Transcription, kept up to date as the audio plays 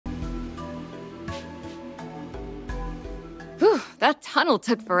Whew, that tunnel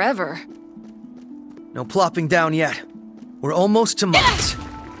took forever. No plopping down yet. We're almost to Mars.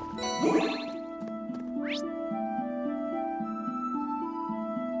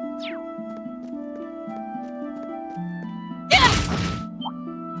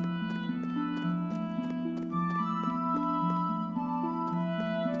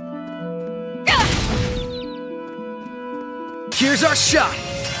 Here's our shot!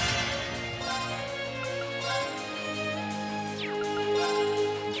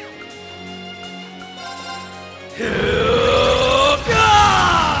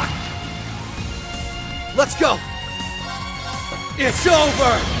 Let's go! It's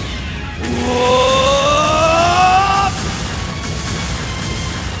over! Whoa!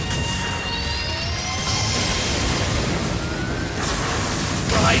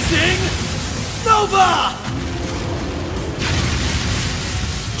 Rising Nova!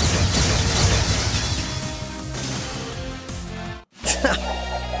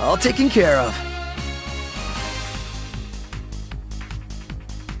 All taken care of.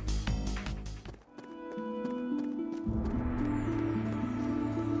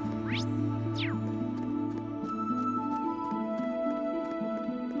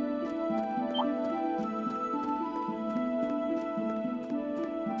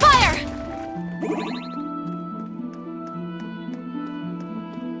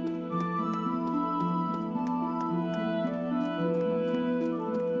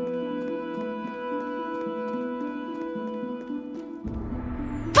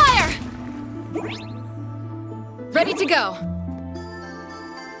 Ready to go.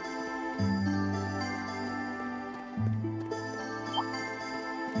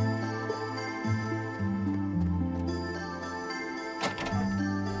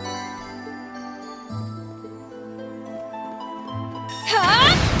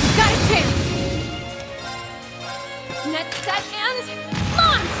 Got a chance. Net set and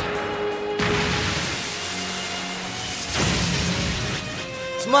launch.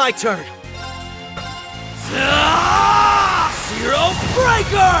 It's my turn. Zero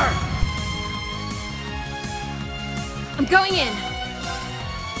Breaker! I'm going in.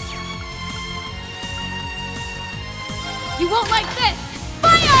 You won't like this!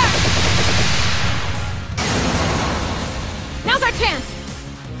 Fire! Now's our chance!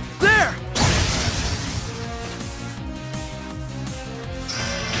 There!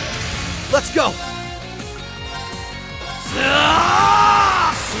 Let's go!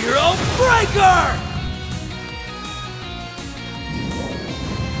 Zero Breaker!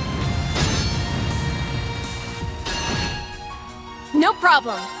 No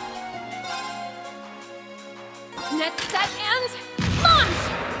problem. Net set and launch!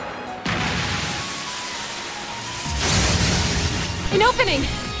 An opening!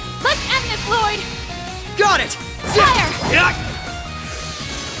 Let's end this, Lloyd! Got it! Fire! Yeah.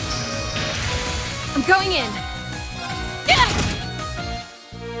 I'm going in.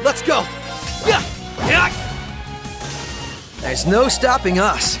 Let's go! Yeah. Yeah. There's no stopping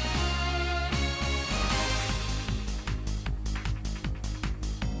us.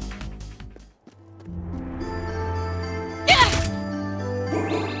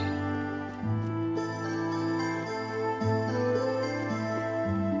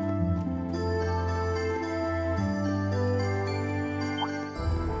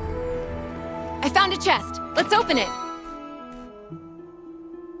 I found a chest. Let's open it.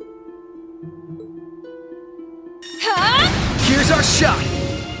 Here's our shot.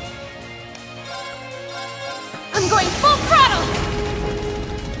 I'm going full throttle.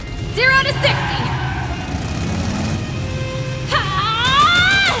 0 to 60.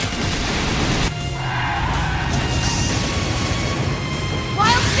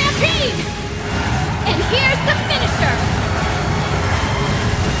 Wild Stampede. And here's the finisher.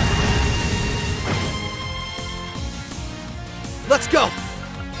 Let's go!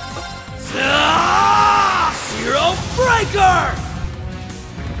 Zero Breaker!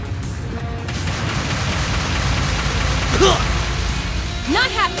 Not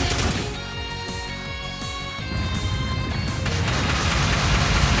happening.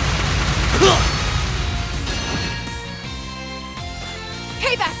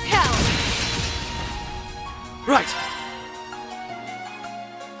 Payback's hell. Right.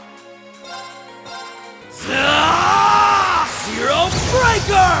 Zero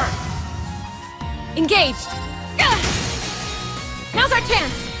Breaker! Engaged. Now's our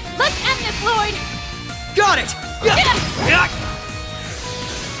chance. Let's end this, Lloyd. Got it! Yeah.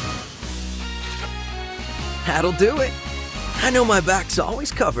 That'll do it. I know my back's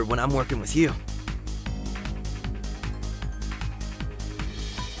always covered when I'm working with you.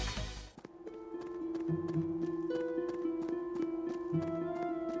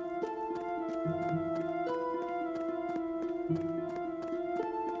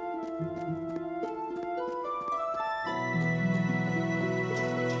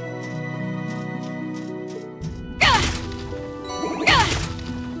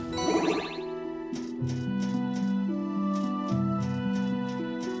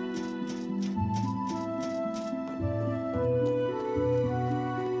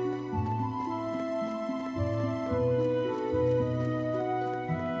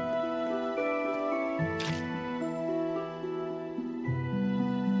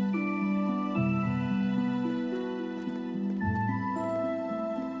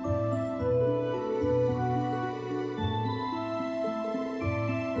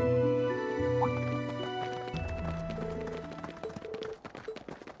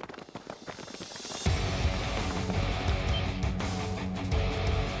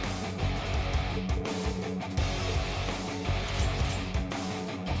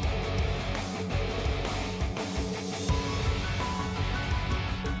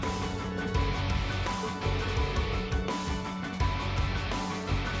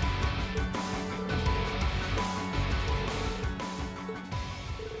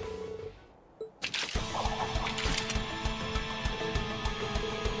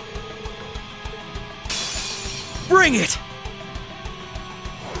 Bring it!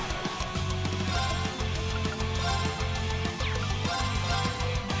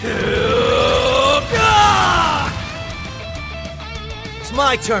 It's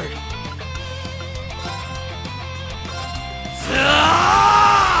my turn.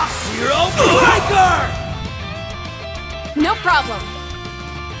 Zero Breaker! No problem.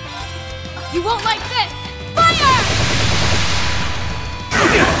 You won't like this! Fire!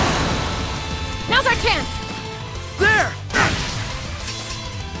 Now's our chance! There!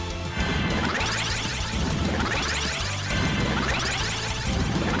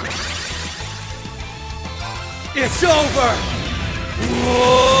 It's over!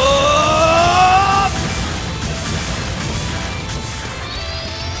 Whoop!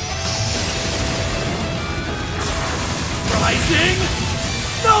 Rising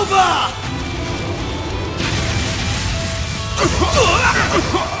Nova!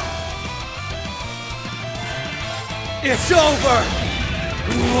 It's over!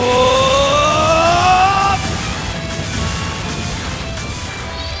 Whoop!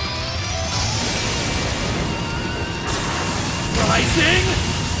 Rising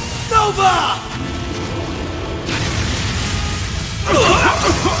Nova!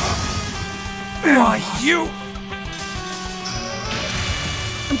 Why, you...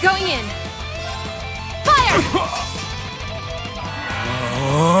 I'm going in. Fire!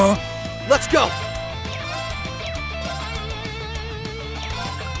 Let's go!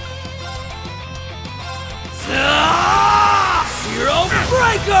 Zero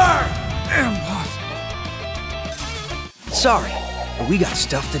Breaker! Impossible. Sorry, but we got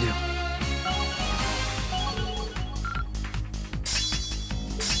stuff to do.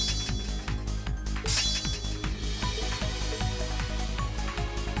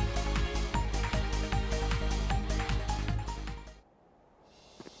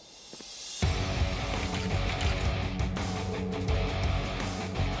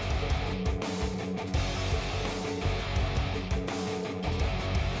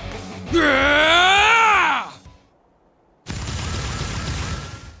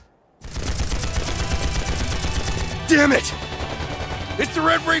 Damn it! It's the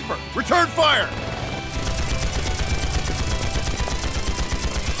Red Reaper! Return fire!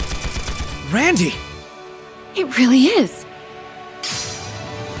 Randy! It really is.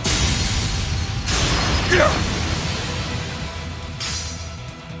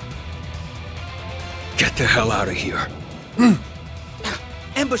 Get the hell out of here.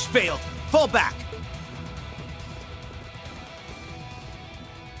 Ambush failed! Fall back!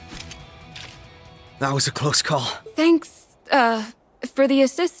 That was a close call. Thanks, for the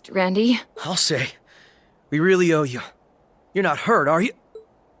assist, Randy. I'll say. We really owe you. You're not hurt, are you?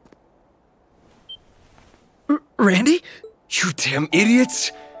 Randy? You damn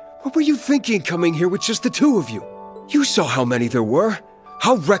idiots! What were you thinking coming here with just the two of you? You saw how many there were.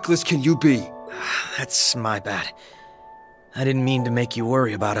 How reckless can you be? That's my bad. I didn't mean to make you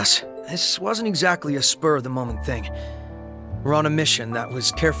worry about us. This wasn't exactly a spur-of-the-moment thing. We're on a mission that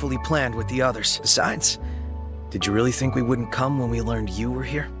was carefully planned with the others. Besides, did you really think we wouldn't come when we learned you were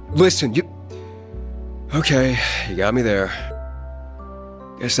here? Listen, you... Okay, you got me there.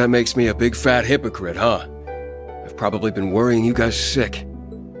 Guess that makes me a big fat hypocrite, huh? I've probably been worrying you guys sick.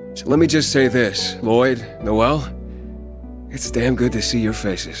 So let me just say this, Lloyd, Noel, it's damn good to see your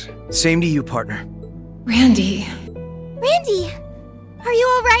faces. Same to you, partner. Randy. Randy! Are you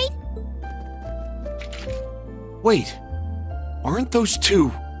alright? Wait, aren't those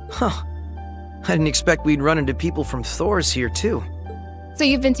two? Huh. I didn't expect we'd run into people from Thor's here, too. So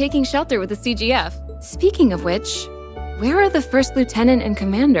you've been taking shelter with the CGF. Speaking of which, where are the First Lieutenant and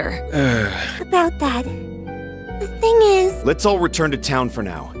Commander? About that. The thing is... Let's all return to town for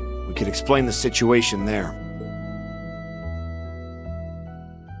now. We can explain the situation there.